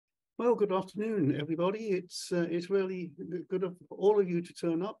Well, good afternoon, everybody. It's really good of all of you to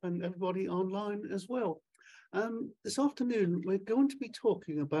turn up and everybody online as well. This afternoon, we're going to be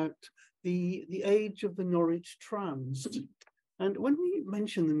talking about the age of the Norwich Trams. And when we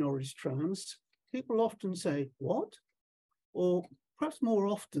mention the Norwich Trams, people often say, what? Or perhaps more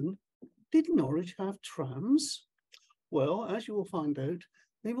often, did Norwich have trams? Well, as you will find out,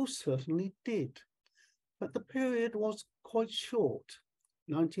 they most certainly did. But the period was quite short.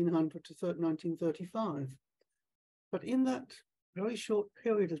 1900 to 1935. But in that very short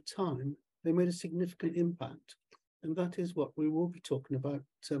period of time, they made a significant impact. And that is what we will be talking about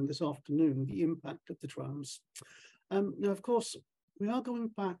this afternoon, the impact of the trams. Now, of course, we are going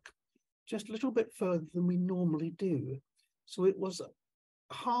back just a little bit further than we normally do. So it was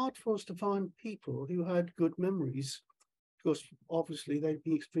hard for us to find people who had good memories, because obviously they'd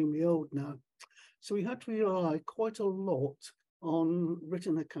be extremely old now. So we had to rely quite a lot on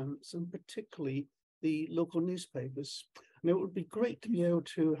written accounts, and particularly the local newspapers. And it would be great to be able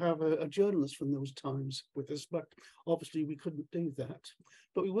to have a journalist from those times with us, but obviously we couldn't do that.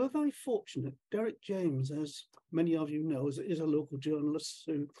 But we were very fortunate. Derek James, as many of you know, is a local journalist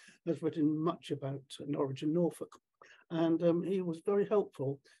who has written much about Norwich and Norfolk. And he was very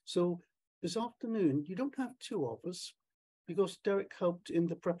helpful. So this afternoon, you don't have two of us, because Derek helped in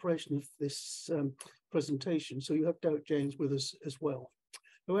the preparation of this presentation. So you have Derek James with us as well.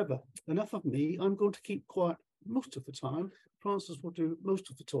 However, enough of me. I'm going to keep quiet most of the time. Frances will do most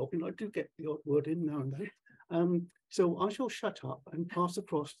of the talking. I do get the odd word in now and then. So I shall shut up and pass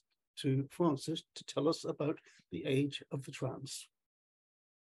across to Frances to tell us about the age of the trams.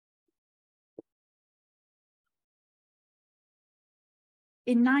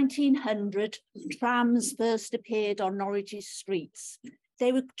 In 1900, trams first appeared on Norwich's streets.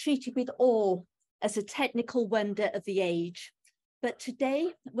 They were treated with awe as a technical wonder of the age. But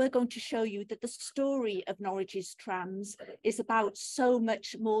today, we're going to show you that the story of Norwich's trams is about so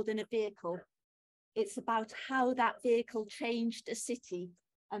much more than a vehicle. It's about how that vehicle changed a city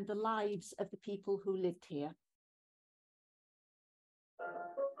and the lives of the people who lived here.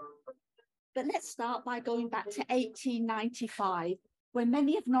 But let's start by going back to 1895. When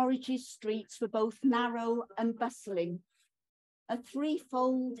many of Norwich's streets were both narrow and bustling. A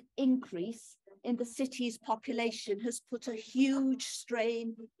threefold increase in the city's population has put a huge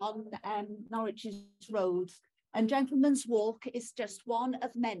strain on Norwich's roads, and Gentleman's Walk is just one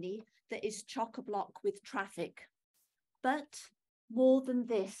of many that is chock-a-block with traffic. But more than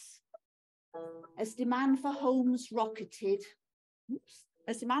this, as demand for homes rocketed,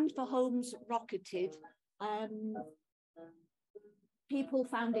 people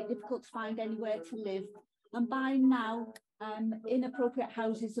found it difficult to find anywhere to live. And by now, inappropriate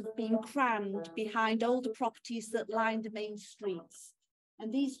houses have been crammed behind older properties that line the main streets.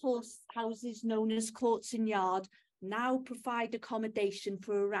 And these houses, known as courts and yard, now provide accommodation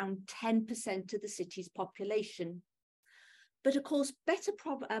for around 10% of the city's population. But of course, better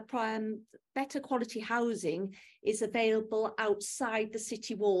quality housing is available outside the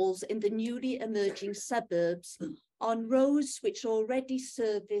city walls in the newly emerging suburbs, on roads which already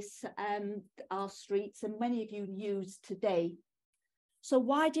service our streets and many of you use today. So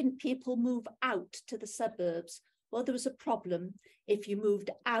why didn't people move out to the suburbs? Well, there was a problem. If you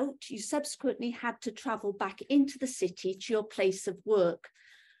moved out, you subsequently had to travel back into the city to your place of work.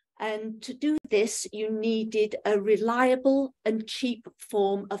 And to do this, you needed a reliable and cheap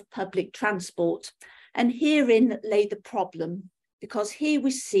form of public transport. And herein lay the problem, because here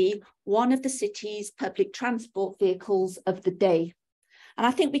we see one of the city's public transport vehicles of the day. And I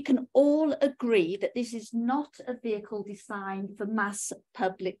think we can all agree that this is not a vehicle designed for mass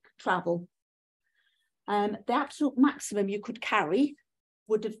public travel. The absolute maximum you could carry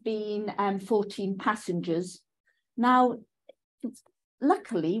would have been 14 passengers. Now,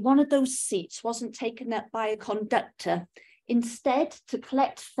 luckily, one of those seats wasn't taken up by a conductor. Instead, to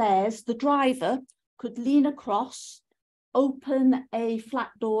collect fares, the driver could lean across, open a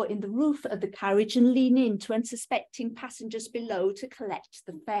flat door in the roof of the carriage and lean into unsuspecting passengers below to collect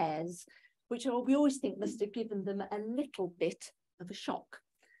the fares, which we always think must have given them a little bit of a shock.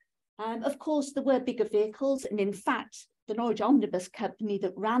 Of course, there were bigger vehicles, and in fact, the Norwich Omnibus Company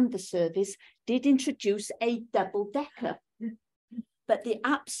that ran the service did introduce a double-decker. But the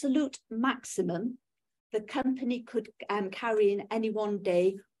absolute maximum the company could carry in any one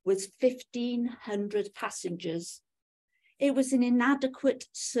day was 1,500 passengers. It was an inadequate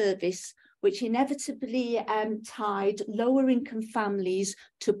service which inevitably tied lower income families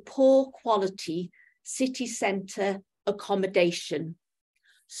to poor quality city centre accommodation.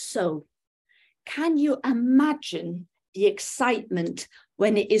 So can you imagine the excitement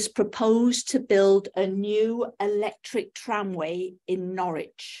when it is proposed to build a new electric tramway in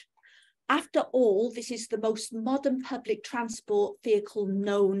Norwich. After all, this is the most modern public transport vehicle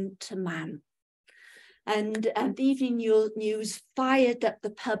known to man. And the Evening News fired up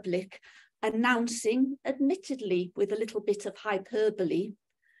the public, announcing, admittedly with a little bit of hyperbole,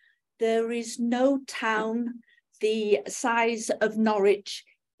 there is no town the size of Norwich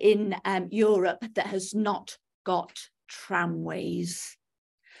in Europe that has not got tramways.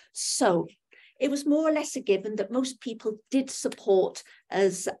 So it was more or less a given that most people did support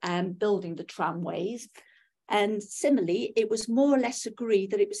us building the tramways. And similarly, it was more or less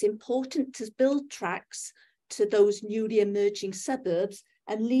agreed that it was important to build tracks to those newly emerging suburbs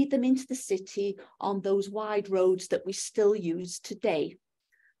and lead them into the city on those wide roads that we still use today.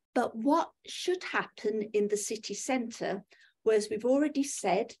 But what should happen in the city centre was, we've already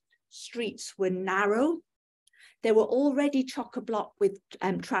said, streets were narrow. They were already chock-a-block with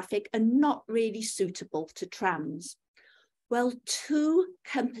traffic and not really suitable to trams. Well, two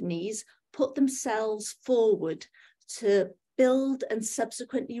companies put themselves forward to build and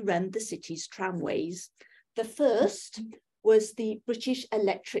subsequently run the city's tramways. The first was the British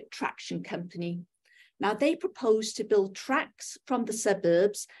Electric Traction Company. Now, they proposed to build tracks from the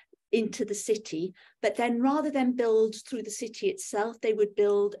suburbs into the city, but then rather than build through the city itself, they would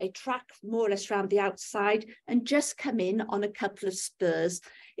build a track more or less around the outside and just come in on a couple of spurs.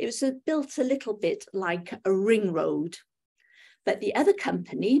 It was built a little bit like a ring road. But the other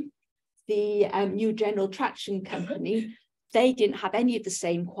company, the New General Traction Company, they didn't have any of the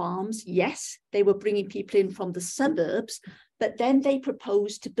same qualms. Yes, they were bringing people in from the suburbs, but then they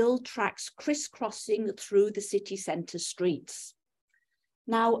proposed to build tracks crisscrossing through the city centre streets.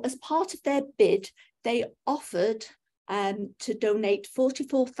 Now, as part of their bid, they offered to donate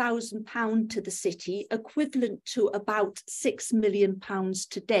 £44,000 to the city, equivalent to about £6 million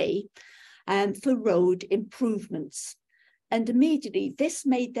today, for road improvements. And immediately this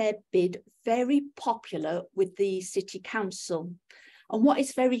made their bid very popular with the city council. And what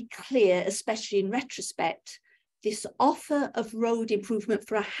is very clear, especially in retrospect, this offer of road improvement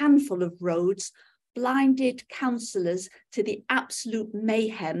for a handful of roads blinded councillors to the absolute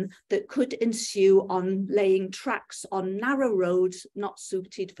mayhem that could ensue on laying tracks on narrow roads not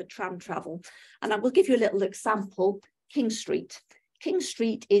suited for tram travel. And I will give you a little example. King Street. King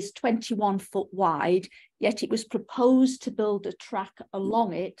Street is 21 foot wide, yet it was proposed to build a track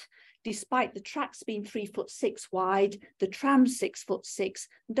along it, despite the tracks being 3'6" wide, the tram 6'6".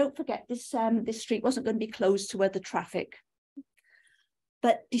 And don't forget, this street wasn't going to be closed to other traffic.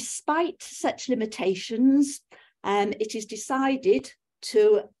 But despite such limitations, it is decided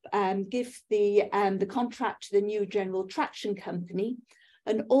to give the contract to the New General Traction Company,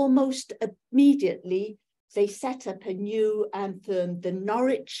 and almost immediately they set up a new firm, the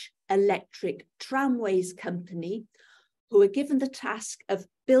Norwich Electric Tramways Company, who were given the task of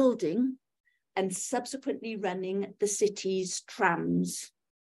building and subsequently running the city's trams.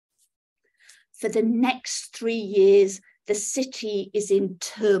 For the next 3 years, the city is in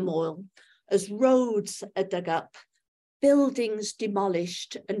turmoil as roads are dug up, buildings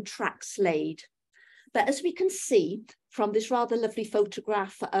demolished and tracks laid. But as we can see from this rather lovely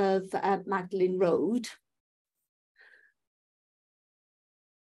photograph of Magdalen Road,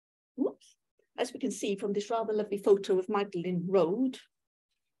 as we can see from this rather lovely photo of Magdalen Road,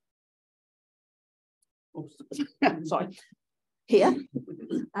 sorry, here,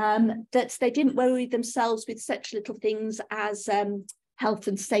 that they didn't worry themselves with such little things as health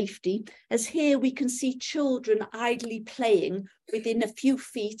and safety, as here we can see children idly playing within a few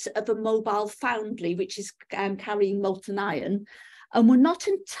feet of a mobile foundry, which is carrying molten iron. And we're not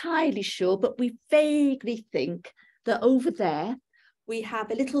entirely sure, but we vaguely think that over there, we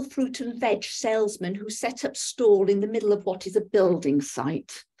have a little fruit and veg salesman who set up stall in the middle of what is a building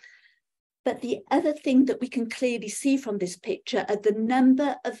site. But the other thing that we can clearly see from this picture are the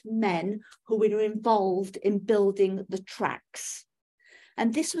number of men who were involved in building the tracks.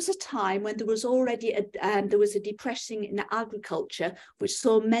 And this was a time when there was already a depression in agriculture, which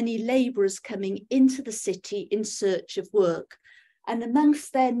saw many labourers coming into the city in search of work. And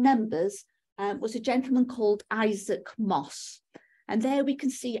amongst their numbers was a gentleman called Isaac Moss. And there we can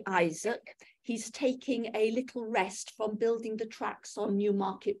see Isaac. He's taking a little rest from building the tracks on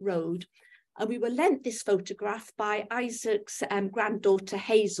Newmarket Road. And we were lent this photograph by Isaac's granddaughter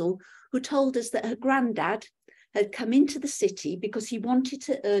Hazel, who told us that her granddad had come into the city because he wanted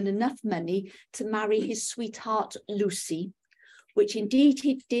to earn enough money to marry his sweetheart Lucy, which indeed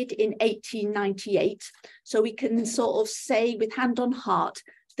he did in 1898. So we can sort of say with hand on heart,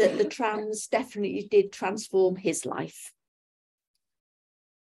 that the trams definitely did transform his life.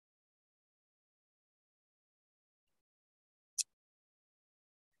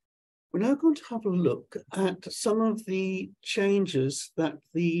 We're now going to have a look at some of the changes that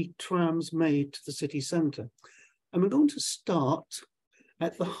the trams made to the city centre. And we're going to start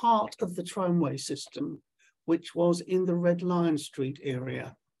at the heart of the tramway system, which was in the Red Lion Street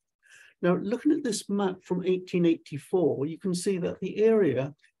area. Now, looking at this map from 1884, you can see that the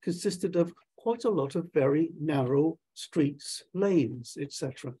area consisted of quite a lot of very narrow streets, lanes,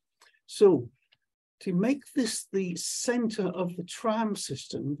 etc. So, to make this the centre of the tram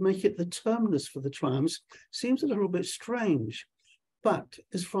system, make it the terminus for the trams, seems a little bit strange. But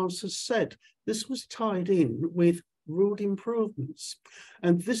as Frances said, this was tied in with road improvements.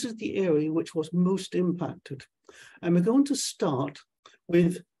 And this is the area which was most impacted. And we're going to start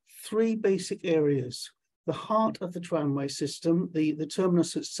with three basic areas: the heart of the tramway system, the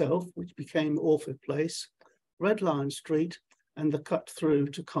terminus itself, which became Orford Place, Red Lion Street, and the cut through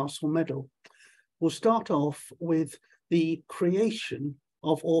to Castle Meadow. We'll start off with the creation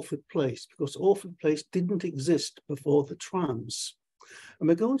of Orford Place, because Orford Place didn't exist before the trams. And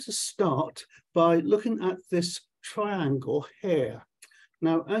we're going to start by looking at this triangle here.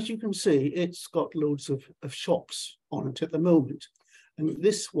 Now, as you can see, it's got loads of shops on it at the moment. And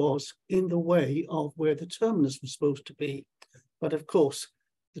this was in the way of where the terminus was supposed to be. But of course,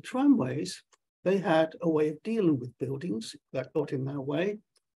 the tramways, they had a way of dealing with buildings that got in their way.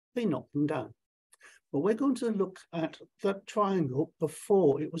 They knocked them down. But we're going to look at that triangle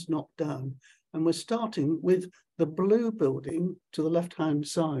before it was knocked down. And we're starting with the blue building to the left-hand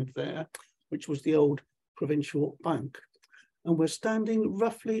side there, which was the old provincial bank. And we're standing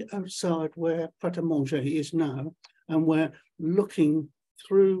roughly outside where Pret-a-Manger is now, and we're looking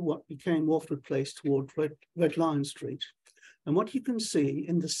through what became Orford Place towards Red Lion Street. And what you can see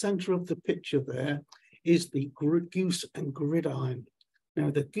in the centre of the picture there is the Goose and Gridiron. Now,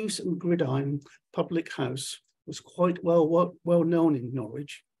 the Goose and Gridiron public house was quite well known in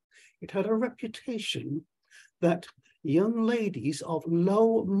Norwich. It had a reputation that young ladies of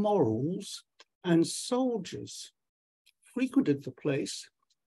low morals and soldiers frequented the place,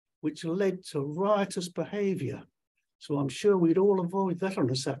 which led to riotous behaviour. So I'm sure we'd all avoid that on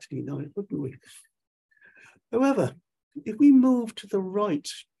a Saturday night, wouldn't we? However, if we move to the right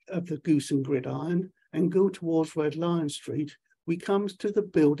of the Goose and Gridiron and go towards Red Lion Street, we come to the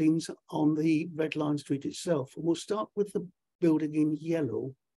buildings on the Red Lion Street itself. And we'll start with the building in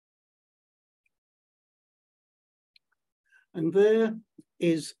yellow. And there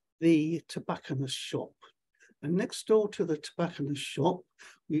is the tobacconist's shop. And next door to the tobacconist's shop,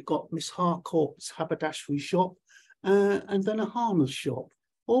 we've got Miss Harcourt's haberdashery shop, and then a harness shop.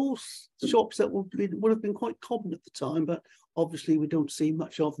 All shops that would have been quite common at the time, but obviously we don't see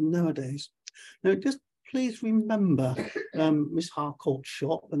much of them nowadays. Now, just please remember Miss Harcourt's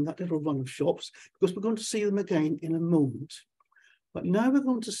shop and that little run of shops, because we're going to see them again in a moment. But now we're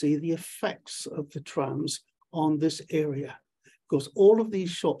going to see the effects of the trams on this area, because all of these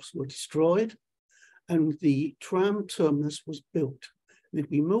shops were destroyed and the tram terminus was built. And if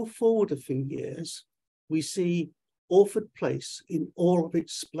we move forward a few years, we see Orford Place in all of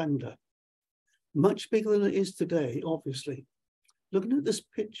its splendour. Much bigger than it is today, obviously. Looking at this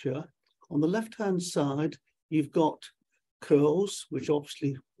picture, on the left-hand side, you've got Curls, which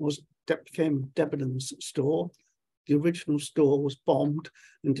obviously became Debenham's store. The original store was bombed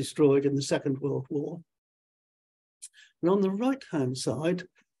and destroyed in the Second World War. And on the right-hand side,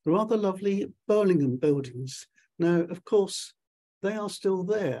 there are the lovely Burlingham buildings. Now, of course, they are still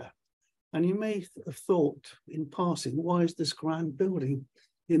there. And you may have thought in passing, why is this grand building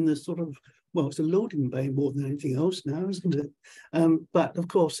in the sort of, well, it's a loading bay more than anything else now, isn't it? But of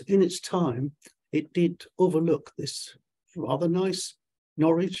course, in its time, it did overlook this rather nice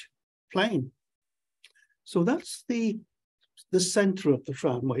Norwich plain. So that's the centre of the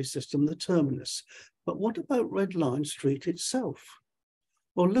tramway system, the terminus. But what about Red Lion Street itself?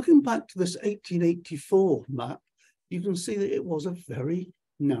 Well, looking back to this 1884 map, you can see that it was a very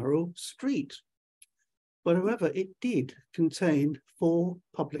narrow street. But however, it did contain 4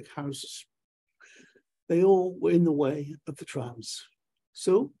 public houses. They all were in the way of the trams.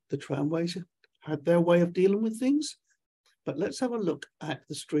 So the tramways had their way of dealing with things. But let's have a look at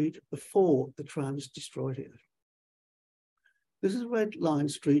the street before the trams destroyed it. This is Red Lion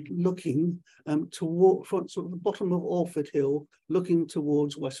Street looking toward sort of the bottom of Orford Hill, looking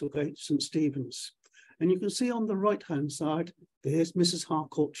towards Westgate, St. Stephen's. And you can see on the right-hand side, there's Mrs.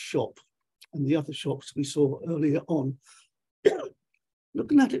 Harcourt's shop and the other shops we saw earlier on.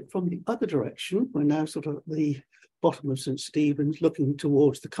 Looking at it from the other direction, we're now sort of the bottom of St. Stephen's, looking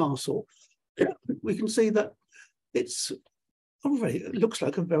towards the castle, we can see that it looks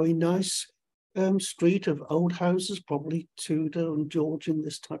like a very nice street of old houses, probably Tudor and Georgian,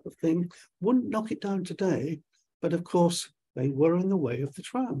 this type of thing. Wouldn't knock it down today, but of course they were in the way of the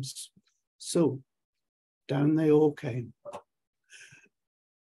trams. So down they all came.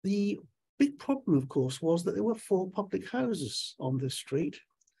 The big problem, of course, was that there were 4 public houses on this street.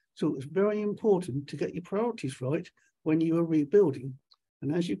 So it was very important to get your priorities right when you were rebuilding.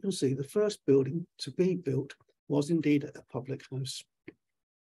 And as you can see, the first building to be built was indeed a public house.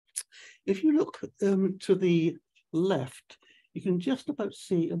 If you look to the left, you can just about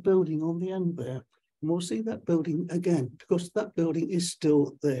see a building on the end there. And we'll see that building again, because that building is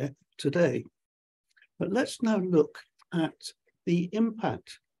still there today. But let's now look at the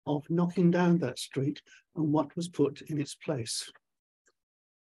impact of knocking down that street and what was put in its place.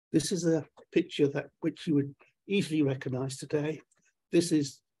 This is a picture which you would easily recognize today. This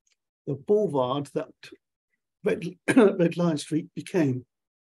is the boulevard that Red Lion Street became.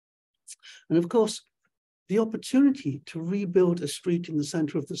 And of course, the opportunity to rebuild a street in the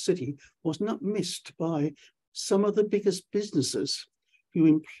center of the city was not missed by some of the biggest businesses who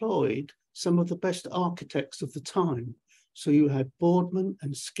employed some of the best architects of the time. So you had Boardman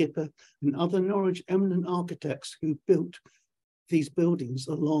and Skipper and other Norwich eminent architects who built these buildings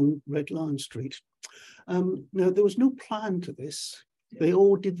along Red Lion Street. Now, there was no plan to this. They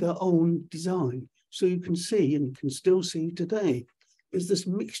all did their own design. So you can see, and can still see today, is this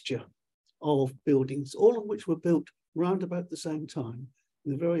mixture of buildings, all of which were built round about the same time,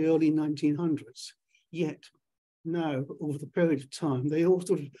 in the very early 1900s. Yet, now, over the period of time, they all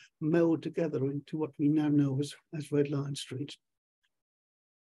sort of meld together into what we now know as Red Lion Street.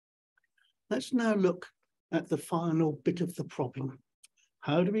 Let's now look at the final bit of the problem.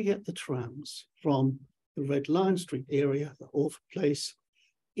 How do we get the trams from the Red Lion Street area, the Orford Place,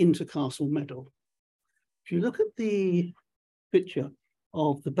 into Castle Meadow? If you look at the picture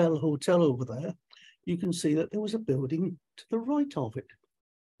of the Bell Hotel over there, you can see that there was a building to the right of it.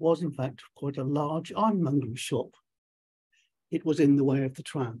 Was in fact quite a large ironmongery shop. It was in the way of the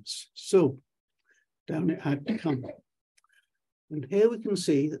trams, so down it had to come. And here we can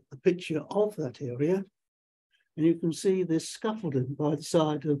see that the picture of that area, and you can see this scaffolding by the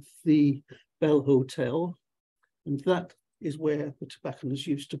side of the Bell Hotel, and that is where the tobacconist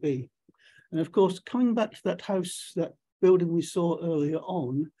used to be. And of course, coming back to that house, that building we saw earlier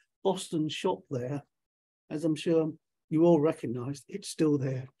on, Boston's shop there, as I'm sure you all recognise, it's still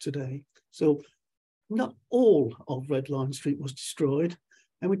there today. So not all of Red Lion Street was destroyed,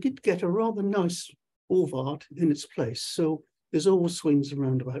 and we did get a rather nice boulevard in its place. So there's always swings and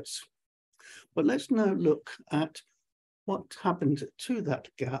roundabouts. But let's now look at what happened to that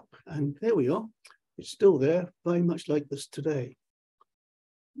gap. And there we are. It's still there, very much like this today.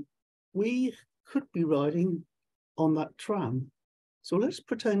 We could be riding on that tram. So let's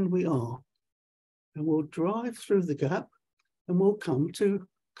pretend we are. And we'll drive through the gap and we'll come to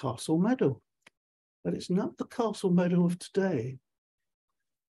Castle Meadow. But it's not the Castle Meadow of today.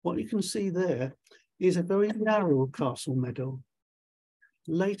 What you can see there is a very narrow Castle Meadow.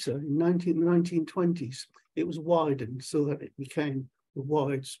 Later, in the 1920s, it was widened so that it became the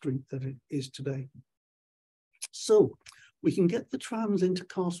wide street that it is today. So we can get the trams into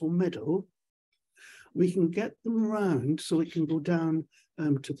Castle Meadow. We can get them round so it can go down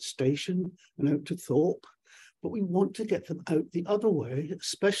to the station and out to Thorpe, but we want to get them out the other way,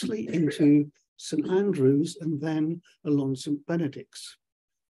 especially into St Andrews and then along St Benedict's.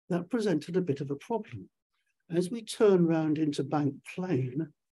 That presented a bit of a problem. As we turn round into Bank Plain,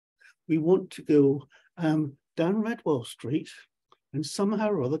 we want to go down Redwell Street and somehow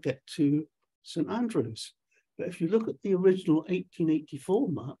or other get to St Andrews. But if you look at the original 1884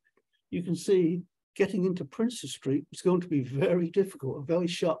 map, you can see getting into Princes Street is going to be very difficult, a very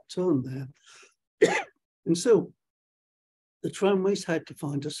sharp turn there. And so the tramways had to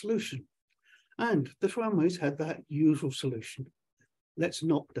find a solution. And the tramways had that usual solution. Let's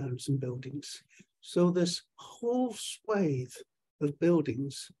knock down some buildings. So this whole swathe of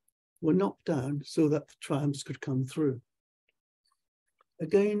buildings were knocked down so that the trams could come through.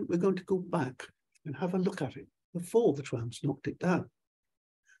 Again, we're going to go back and have a look at it before the trams knocked it down.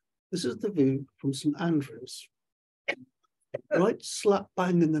 This is the view from St Andrews. Right slap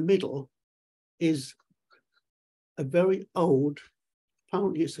bang in the middle is a very old,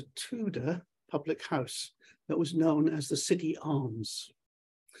 apparently it's a Tudor public house that was known as the City Arms.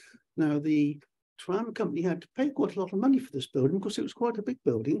 Now, the tram company had to pay quite a lot of money for this building because it was quite a big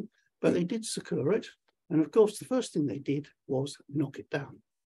building, but they did secure it. And of course, the first thing they did was knock it down.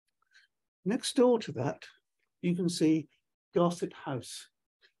 Next door to that you can see Garset House,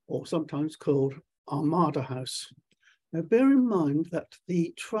 or sometimes called Armada House. Now, bear in mind that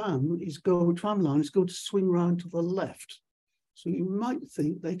the tram line is going to swing round to the left. So you might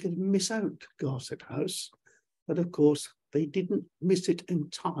think they could miss out Garset House, but of course they didn't miss it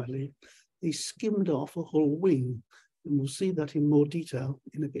entirely. They skimmed off a whole wing, and we'll see that in more detail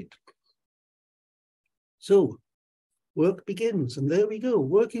in a bit. So work begins, and there we go,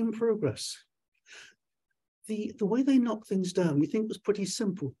 work in progress. The way they knocked things down, we think was pretty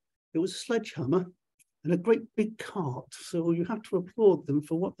simple. It was a sledgehammer and a great big cart. So you have to applaud them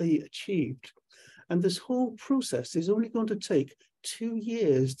for what they achieved. And this whole process is only going to take 2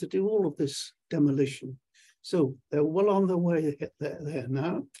 years to do all of this demolition. So they're well on their way there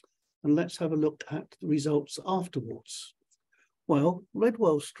now. And let's have a look at the results afterwards. Well,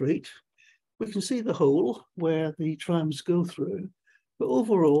 Redwell Street, we can see the hole where the trams go through, but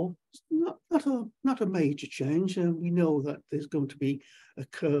overall, not a major change. And we know that there's going to be a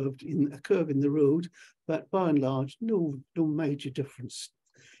curve in the road, but by and large, no major difference.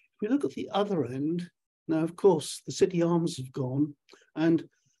 If we look at the other end, now of course the city arms have gone, and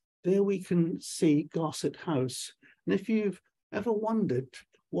there we can see Garset House. And if you've ever wondered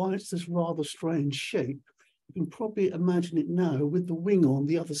why it's this rather strange shape, you can probably imagine it now with the wing on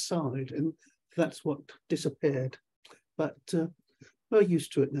the other side, and that's what disappeared. But we're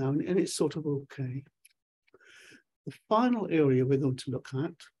used to it now, and it's sort of okay. The final area we're going to look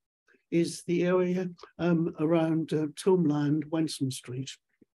at is the area around Tomeland, Wensum Street.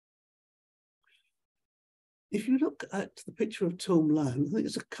 If you look at the picture of Tomeland, I think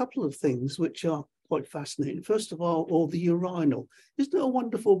there's a couple of things which are quite fascinating. First of all, the urinal. Isn't it a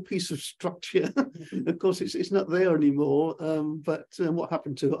wonderful piece of structure? Of course, it's not there anymore, but what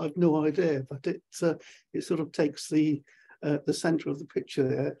happened to it, I've no idea, but it sort of takes the centre of the picture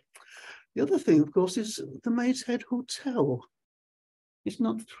there. The other thing, of course, is the Maid's Head Hotel.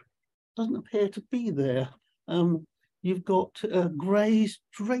 Doesn't appear to be there. You've got grey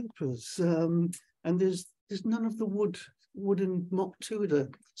drapers, and there's none of the wooden mock Tudor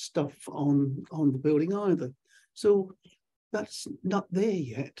stuff on the building either. So that's not there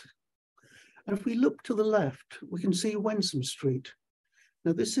yet. And if we look to the left, we can see Wensum Street.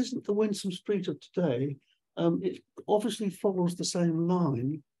 Now, this isn't the Wensum Street of today. It obviously follows the same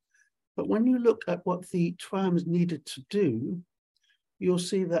line, but when you look at what the trams needed to do, you'll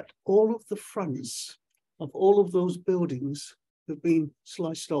see that all of the fronts of all of those buildings have been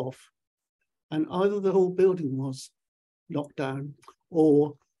sliced off, and either the whole building was knocked down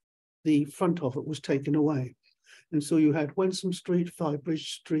or the front of it was taken away. And so you had Wensum Street, Firebridge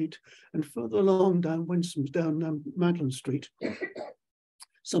Street, and further along down Magdalen Street,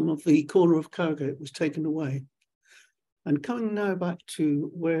 some of the corner of Cowgate was taken away. And coming now back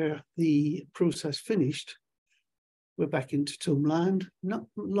to where the process finished, we're back into Tomeland, not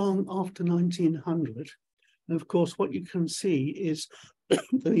long after 1900. And of course, what you can see is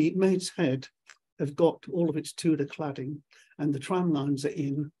the Maid's Head have got all of its Tudor cladding, and the tram lines are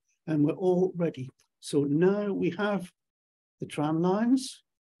in, and we're all ready. So now we have the tram lines,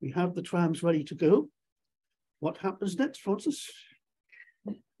 we have the trams ready to go. What happens next, Frances?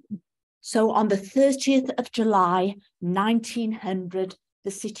 So on the 30th of July, 1900,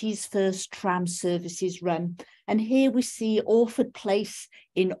 the city's first tram services run. And here we see Orford Place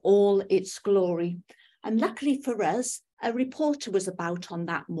in all its glory. And luckily for us, a reporter was about on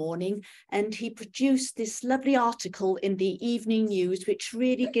that morning, and he produced this lovely article in the Evening News, which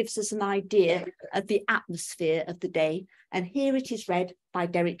really gives us an idea of the atmosphere of the day. And here it is read by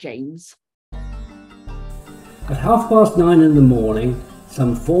Derek James. At 9:30 in the morning,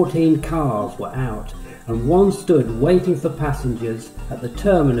 some 14 cars were out, and one stood waiting for passengers at the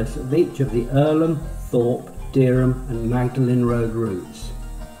terminus of each of the Earlham, Thorpe, Dereham and Magdalen Road routes.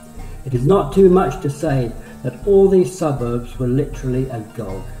 It is not too much to say that all these suburbs were literally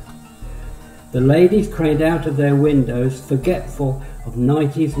agog. The ladies craned out of their windows, forgetful of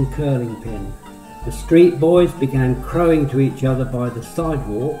nighties and curling pin. The street boys began crowing to each other by the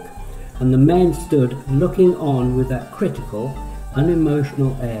sidewalk, and the men stood looking on with that critical,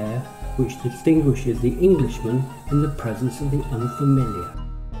 unemotional air which distinguishes the Englishman in the presence of the unfamiliar.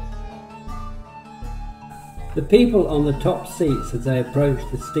 The people on the top seats as they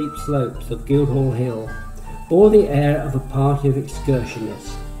approached the steep slopes of Guildhall Hill bore the air of a party of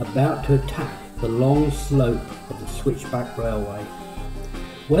excursionists about to attack the long slope of the switchback railway.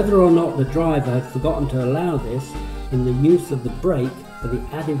 Whether or not the driver had forgotten to allow this in the use of the brake for the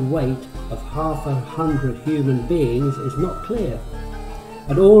added weight of 100 human beings is not clear.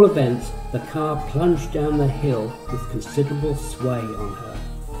 At all events, the car plunged down the hill with considerable sway on her.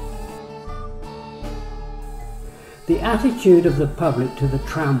 The attitude of the public to the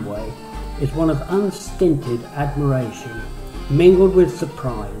tramway is one of unstinted admiration, mingled with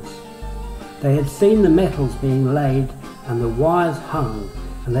surprise. They had seen the metals being laid and the wires hung,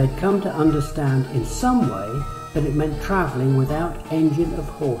 and they had come to understand in some way that it meant travelling without engine of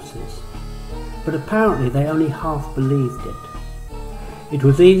horses. But apparently they only half believed it. It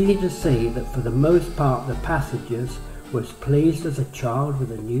was easy to see that for the most part the passengers were as pleased as a child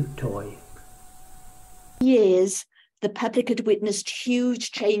with a new toy. Years, the public had witnessed huge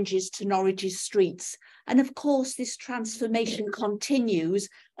changes to Norwich's streets. And of course, this transformation continues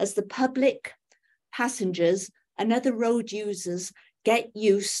as the public, passengers and other road users get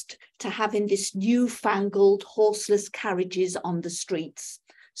used to having this newfangled horseless carriages on the streets.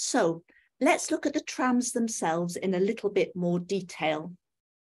 So let's look at the trams themselves in a little bit more detail.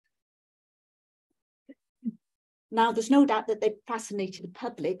 Now, there's no doubt that they fascinated the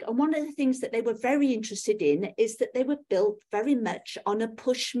public. And one of the things that they were very interested in is that they were built very much on a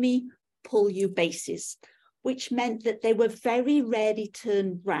push me, pull you basis, which meant that they were very rarely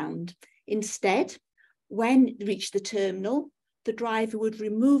turned round. Instead, when they reached the terminal, the driver would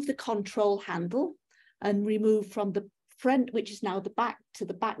remove the control handle and remove from the front, which is now the back, to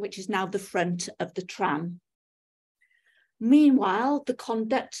the back, which is now the front of the tram. Meanwhile, the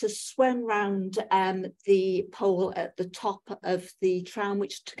conductor swung round the pole at the top of the tram,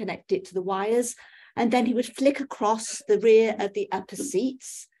 which to connect it to the wires, and then he would flick across the rear of the upper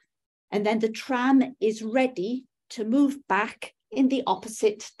seats, and then the tram is ready to move back in the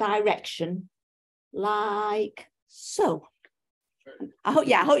opposite direction, like so. I hope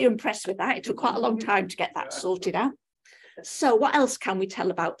you're impressed with that. It took quite a long time to get that sorted out. So what else can we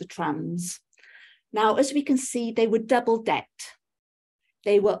tell about the trams? Now, as we can see, they were double-decked.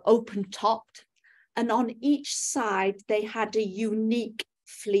 They were open-topped, and on each side, they had a unique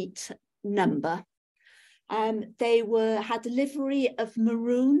fleet number. They had a livery of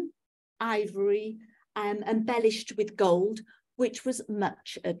maroon, ivory, embellished with gold, which was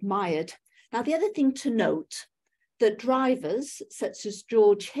much admired. Now, the other thing to note, that drivers, such as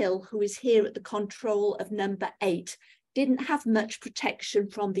George Hill, who is here at the control of number 8, didn't have much protection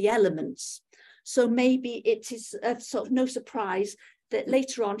from the elements. So maybe it is sort of no surprise that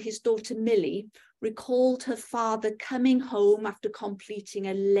later on his daughter Millie recalled her father coming home after completing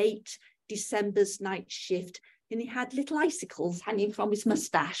a late December's night shift, and he had little icicles hanging from his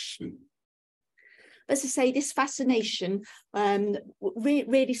moustache. As I say, this fascination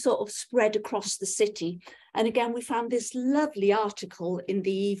really sort of spread across the city. And again, we found this lovely article in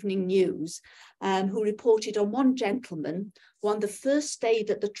the Evening News who reported on one gentleman who on the first day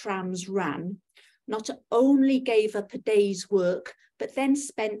that the trams ran, not only gave up a day's work, but then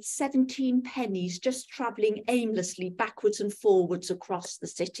spent 17 pennies just travelling aimlessly backwards and forwards across the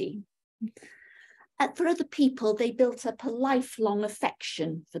city. For other people, they built up a lifelong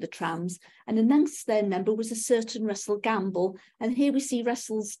affection for the trams, and amongst their number was a certain Russell Gamble. And here we see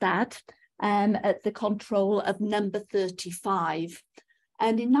Russell's dad at the control of number 35.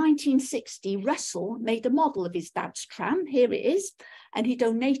 And in 1960, Russell made a model of his dad's tram. Here it is. And he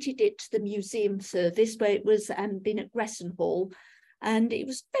donated it to the museum service where it was been at Gresson Hall. And it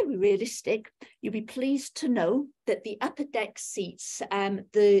was very realistic. You'll be pleased to know that the upper deck seats,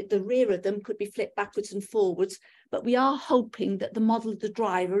 the rear of them could be flipped backwards and forwards, but we are hoping that the model of the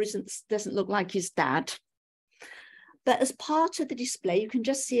driver doesn't look like his dad. But as part of the display, you can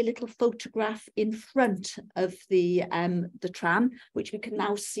just see a little photograph in front of the tram, which we can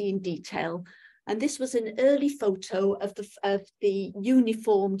now see in detail. And this was an early photo of the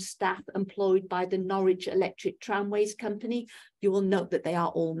uniformed staff employed by the Norwich Electric Tramways Company. You will note that they are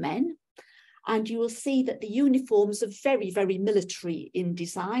all men. And you will see that the uniforms are very, very military in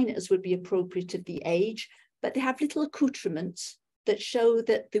design, as would be appropriate of the age, but they have little accoutrements that show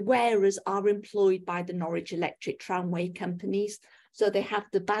that the wearers are employed by the Norwich Electric Tramway Companies. So they have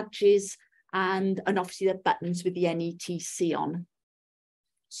the badges and obviously the buttons with the NETC on.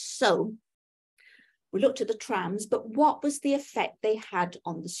 So we looked at the trams, but what was the effect they had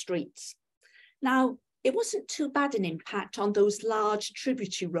on the streets? Now, it wasn't too bad an impact on those large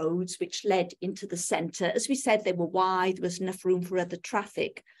tributary roads which led into the centre. As we said, they were wide, there was enough room for other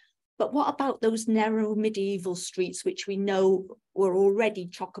traffic. But what about those narrow medieval streets, which we know were already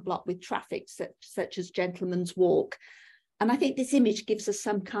chock-a-block with traffic, such as Gentleman's Walk? And I think this image gives us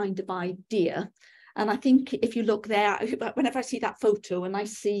some kind of idea. And I think if you look there, whenever I see that photo and I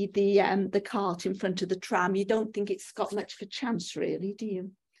see the cart in front of the tram, you don't think it's got much of a chance, really, do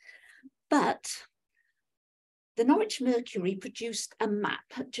you? But the Norwich Mercury produced a map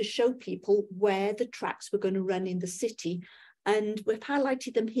to show people where the tracks were going to run in the city. And we've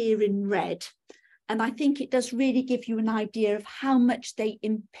highlighted them here in red. And I think it does really give you an idea of how much they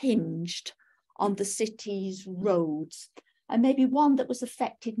impinged on the city's roads. And maybe one that was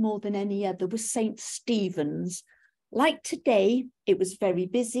affected more than any other was St. Stephen's. Like today, it was very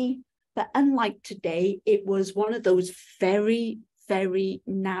busy, but unlike today, it was one of those very, very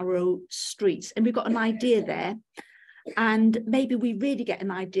narrow streets. And we've got an idea there. And maybe we really get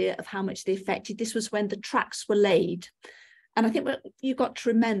an idea of how much they affected. This was when the tracks were laid. And I think what you got to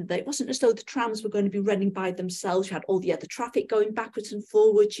remember, it wasn't as though the trams were going to be running by themselves. You had all the other traffic going backwards and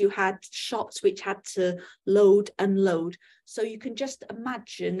forwards. You had shops which had to load, unload. So you can just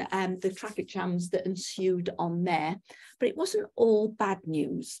imagine the traffic jams that ensued on there. But it wasn't all bad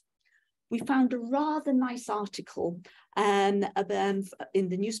news. We found a rather nice article in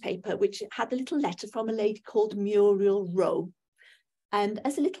the newspaper, which had a little letter from a lady called Muriel Rowe. And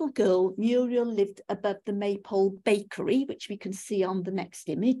as a little girl, Muriel lived above the Maypole Bakery, which we can see on the next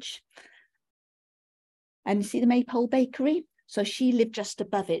image. And you see the Maypole Bakery? So she lived just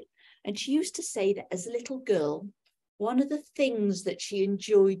above it. And she used to say that as a little girl, one of the things that she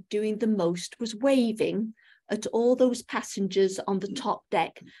enjoyed doing the most was waving at all those passengers on the top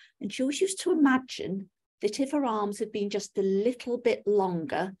deck. And she always used to imagine that if her arms had been just a little bit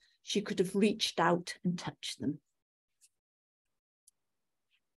longer, she could have reached out and touched them.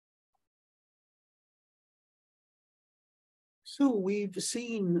 So we've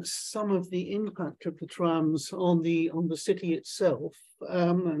seen some of the impact of the trams on the city itself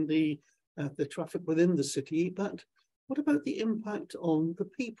and the traffic within the city, but what about the impact on the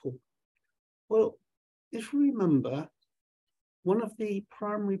people? Well, if you remember, one of the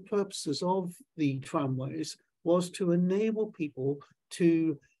primary purposes of the tramways was to enable people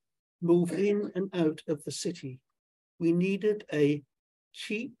to move in and out of the city. We needed a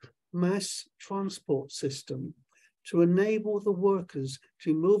cheap mass transport system to enable the workers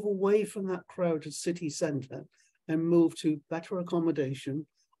to move away from that crowded city centre and move to better accommodation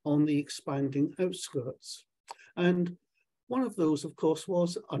on the expanding outskirts. And one of those, of course,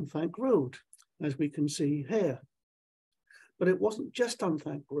 was Unthank Road, as we can see here. But it wasn't just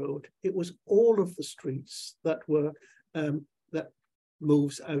Unthank Road, it was all of the streets that were that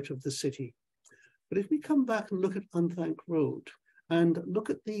moves out of the city. But if we come back and look at Unthank Road and look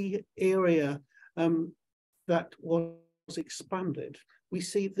at the area that was expanded, we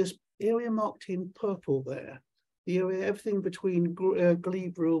see this area marked in purple there, the area, everything between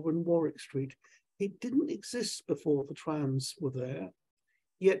Glebe Road and Warwick Street. It didn't exist before the trams were there,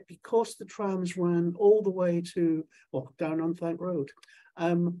 yet because the trams ran all the way to, or down Unthank Road,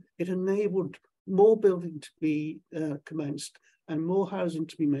 it enabled more building to be commenced and more housing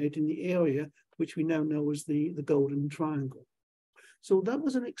to be made in the area, which we now know as the Golden Triangle. So that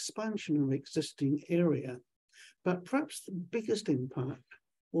was an expansion of existing area. But perhaps the biggest impact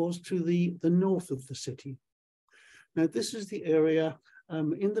was to the north of the city. Now, this is the area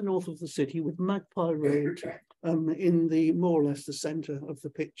in the north of the city with Magpie Road in the more or less the centre of the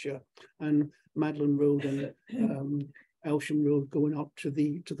picture, and Magdalen Road and Elsham Road going up to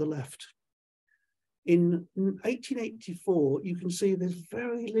the left. In 1884, you can see there's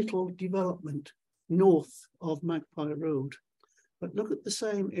very little development north of Magpie Road. But look at the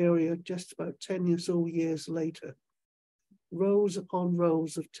same area just about 10 or so years later. Rows upon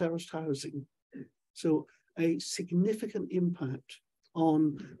rows of terraced housing. So a significant impact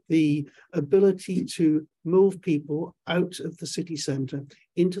on the ability to move people out of the city centre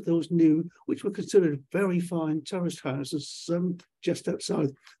into those new, which were considered very fine terraced houses just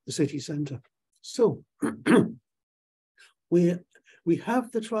outside the city centre. So we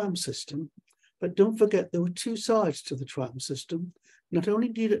have the tram system, but don't forget there were two sides to the tram system. Not only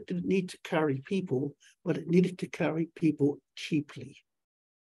did it need to carry people, but it needed to carry people cheaply.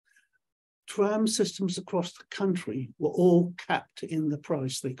 Tram systems across the country were all capped in the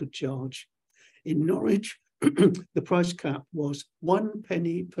price they could charge. In Norwich, the price cap was 1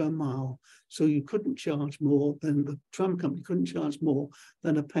 penny per mile. So you couldn't charge more than, the tram company couldn't charge more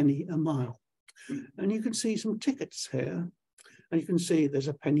than a penny a mile. And you can see some tickets here. And you can see there's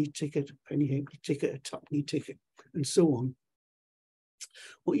a penny ticket, a penny halfpenny ticket, a tuppenny ticket, and so on.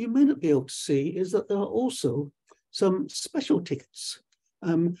 What you may not be able to see is that there are also some special tickets.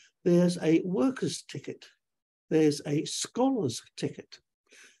 There's a worker's ticket. There's a scholar's ticket.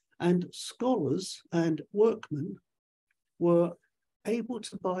 And scholars and workmen were able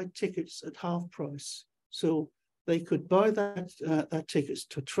to buy tickets at half price. So they could buy that tickets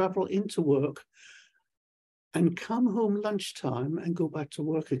to travel into work and come home lunchtime and go back to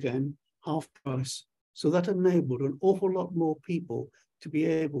work again, half price. So that enabled an awful lot more people to be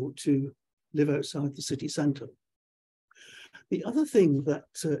able to live outside the city centre. The other thing that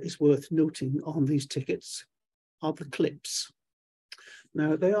is worth noting on these tickets are the clips.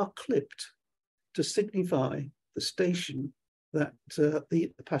 Now, they are clipped to signify the station that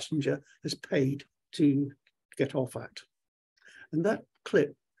the passenger has paid to get off at. And that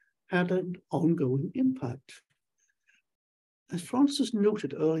clip had an ongoing impact. As Frances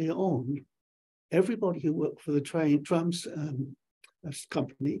noted earlier on, everybody who worked for the Trams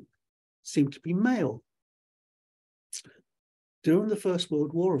company seemed to be male. During the First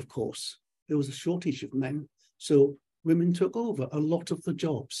World War, of course, there was a shortage of men, so women took over a lot of the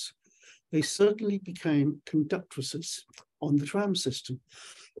jobs. They certainly became conductresses on the tram system.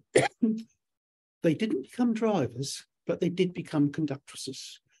 They didn't become drivers, but they did become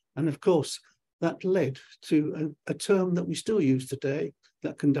conductresses. And of course, that led to a term that we still use today,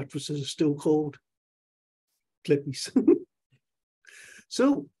 that conductresses are still called clippies.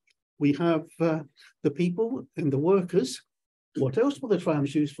 So we have the people and the workers. What else were the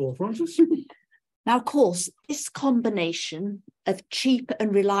trams used for, Frances? Now, of course, this combination of cheap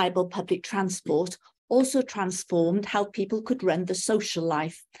and reliable public transport also transformed how people could run the social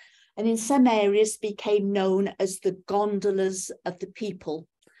life, and in some areas became known as the gondolas of the people.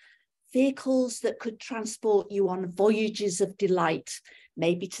 Vehicles that could transport you on voyages of delight,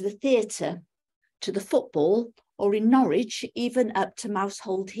 maybe to the theatre, to the football, or in Norwich, even up to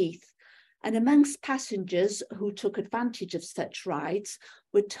Mousehold Heath. And amongst passengers who took advantage of such rides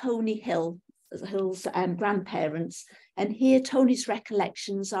were Tony Hill's grandparents. And here Tony's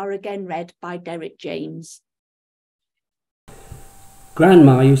recollections are again read by Derek James.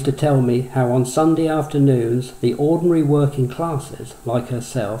 Grandma used to tell me how on Sunday afternoons the ordinary working classes, like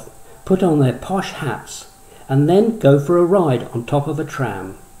herself, put on their posh hats and then go for a ride on top of a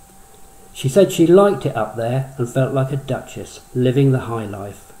tram. She said she liked it up there and felt like a duchess, living the high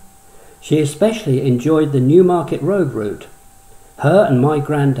life. She especially enjoyed the Newmarket Road route. Her and my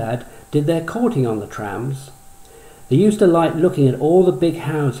granddad did their courting on the trams. They used to like looking at all the big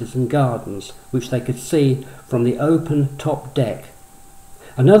houses and gardens which they could see from the open top deck.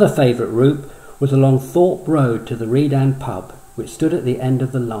 Another favourite route was along Thorpe Road to the Redan pub, which stood at the end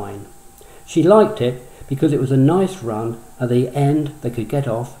of the line. She liked it because it was a nice run. At the end they could get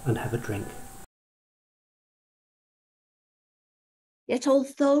off and have a drink. Yet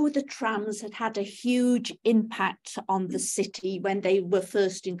although the trams had had a huge impact on the city when they were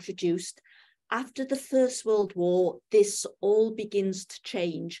first introduced, after the First World War, this all begins to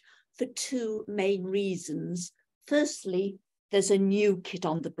change for two main reasons. Firstly, there's a new kid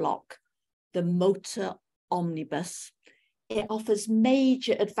on the block, the motor omnibus. It offers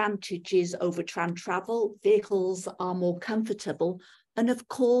major advantages over tram travel. Vehicles are more comfortable, and of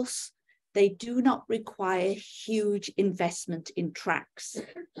course, they do not require huge investment in tracks.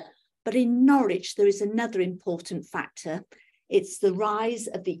 But in Norwich, there is another important factor. It's the rise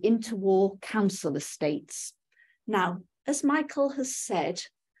of the interwar council estates. Now, as Michael has said,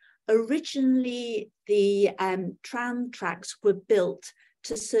 originally the tram tracks were built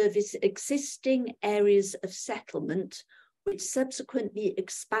to service existing areas of settlement, which subsequently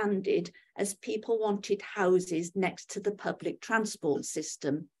expanded as people wanted houses next to the public transport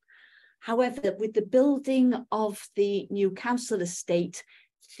system. However, with the building of the new council estate,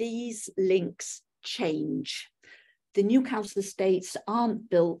 these links change. The new council estates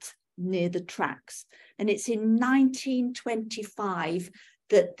aren't built near the tracks. And it's in 1925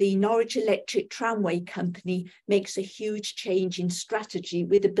 that the Norwich Electric Tramway Company makes a huge change in strategy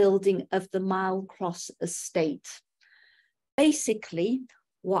with the building of the Mile Cross estate. Basically,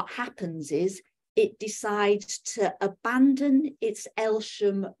 what happens is it decides to abandon its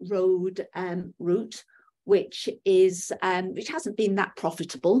Elsham Road route, which hasn't been that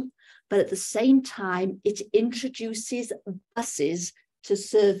profitable, but at the same time, it introduces buses to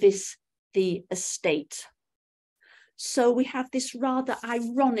service the estate. So we have this rather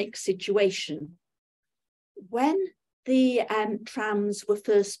ironic situation. When the trams were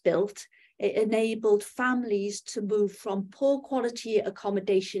first built, it enabled families to move from poor quality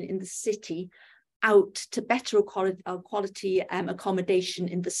accommodation in the city out to better quality accommodation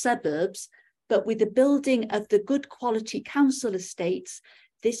in the suburbs. But with the building of the good quality council estates,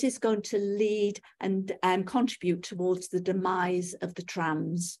 this is going to lead and contribute towards the demise of the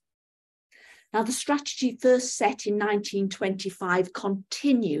trams. Now, the strategy first set in 1925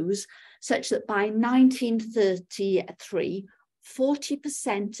 continues such that by 1933,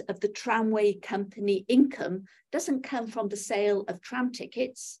 40% of the tramway company income doesn't come from the sale of tram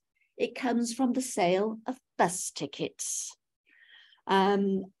tickets, it comes from the sale of bus tickets.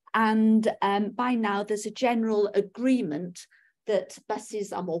 And by now there's a general agreement that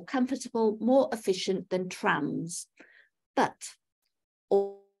buses are more comfortable, more efficient than trams. But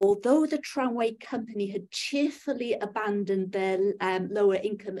although the tramway company had cheerfully abandoned their lower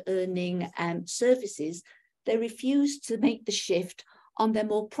income earning services, they refused to make the shift on their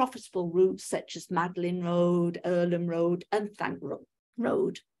more profitable routes such as Magdalen Road, Earlham Road and Thank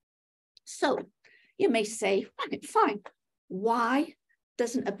Road. So you may say, right, fine, why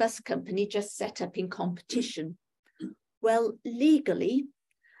doesn't a bus company just set up in competition? Well, legally,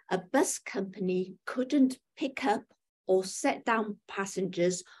 a bus company couldn't pick up or set down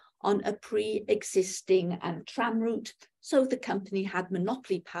passengers on a pre-existing tram route, so the company had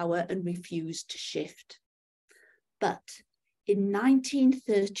monopoly power and refused to shift. But in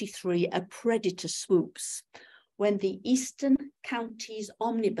 1933, a predator swoops when the Eastern Counties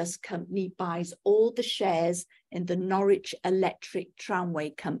Omnibus Company buys all the shares in the Norwich Electric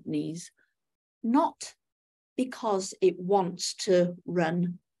Tramway Companies, not because it wants to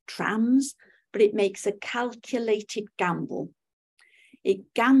run trams, but it makes a calculated gamble.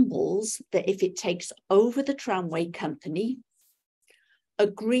 It gambles that if it takes over the tramway company,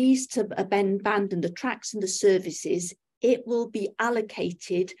 agrees to abandon the tracks and the services, it will be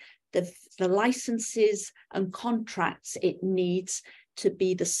allocated the licenses and contracts it needs to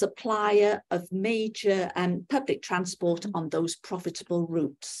be the supplier of major public transport on those profitable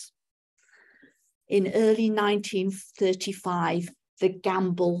routes. In early 1935, the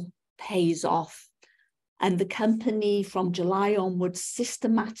gamble pays off, and the company from July onwards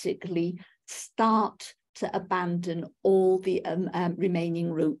systematically start to abandon all the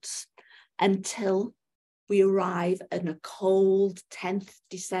remaining routes until we arrive at a cold 10th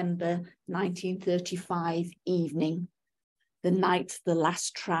December 1935 evening, the night the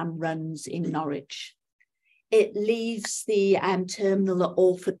last tram runs in Norwich. It leaves the terminal at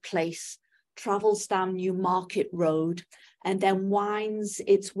Orford Place, travels down Newmarket Road, and then wends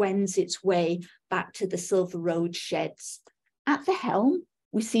its way back to the Silver Road sheds. At the helm,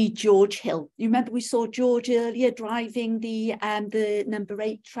 we see George Hill. You remember we saw George earlier driving the number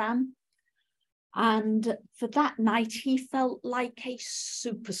 8 tram? And for that night, he felt like a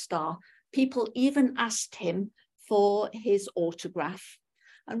superstar. People even asked him for his autograph.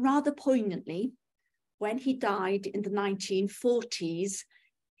 And rather poignantly, when he died in the 1940s,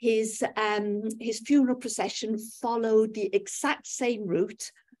 his funeral procession followed the exact same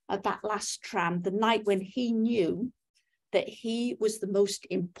route of that last tram, the night when he knew that he was the most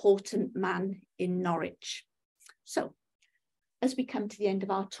important man in Norwich. So, as we come to the end of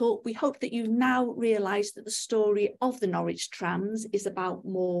our talk, we hope that you now realise that the story of the Norwich trams is about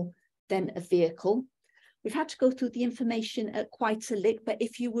more than a vehicle. We've had to go through the information at quite a lick, but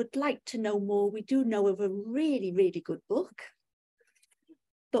if you would like to know more, we do know of a really, really good book.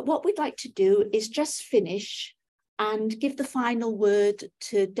 But what we'd like to do is just finish and give the final word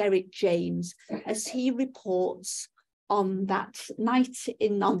to Derek James as he reports on that night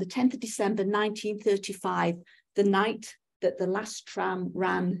on the 10th of December 1935, the night that the last tram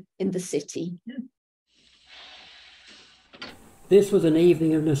ran in the city. This was an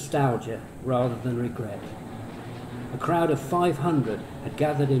evening of nostalgia rather than regret. A crowd of 500 had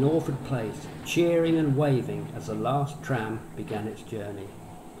gathered in Orford Place, cheering and waving as the last tram began its journey.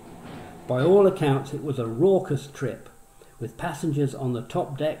 By all accounts, it was a raucous trip, with passengers on the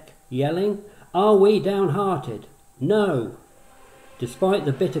top deck yelling, "Are we downhearted? No!" Despite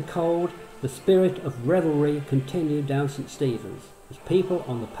the bitter cold, the spirit of revelry continued down St. Stephen's, as people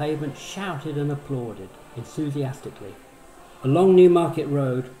on the pavement shouted and applauded enthusiastically. Along Newmarket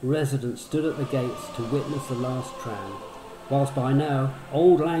Road, residents stood at the gates to witness the last tram, whilst by now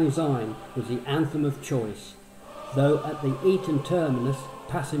Auld Lang Syne was the anthem of choice, though at the Eton terminus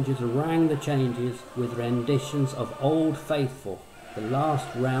passengers rang the changes with renditions of Old Faithful, the last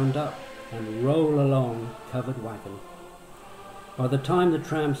round-up and Roll Along covered wagon. By the time the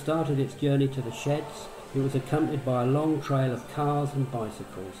tram started its journey to the sheds, it was accompanied by a long trail of cars and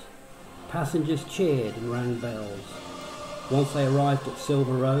bicycles. Passengers cheered and rang bells. Once they arrived at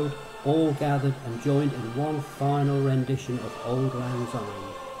Silver Road, all gathered and joined in one final rendition of Auld Lang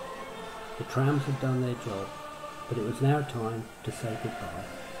Syne. The trams had done their job, but it was now time to say goodbye.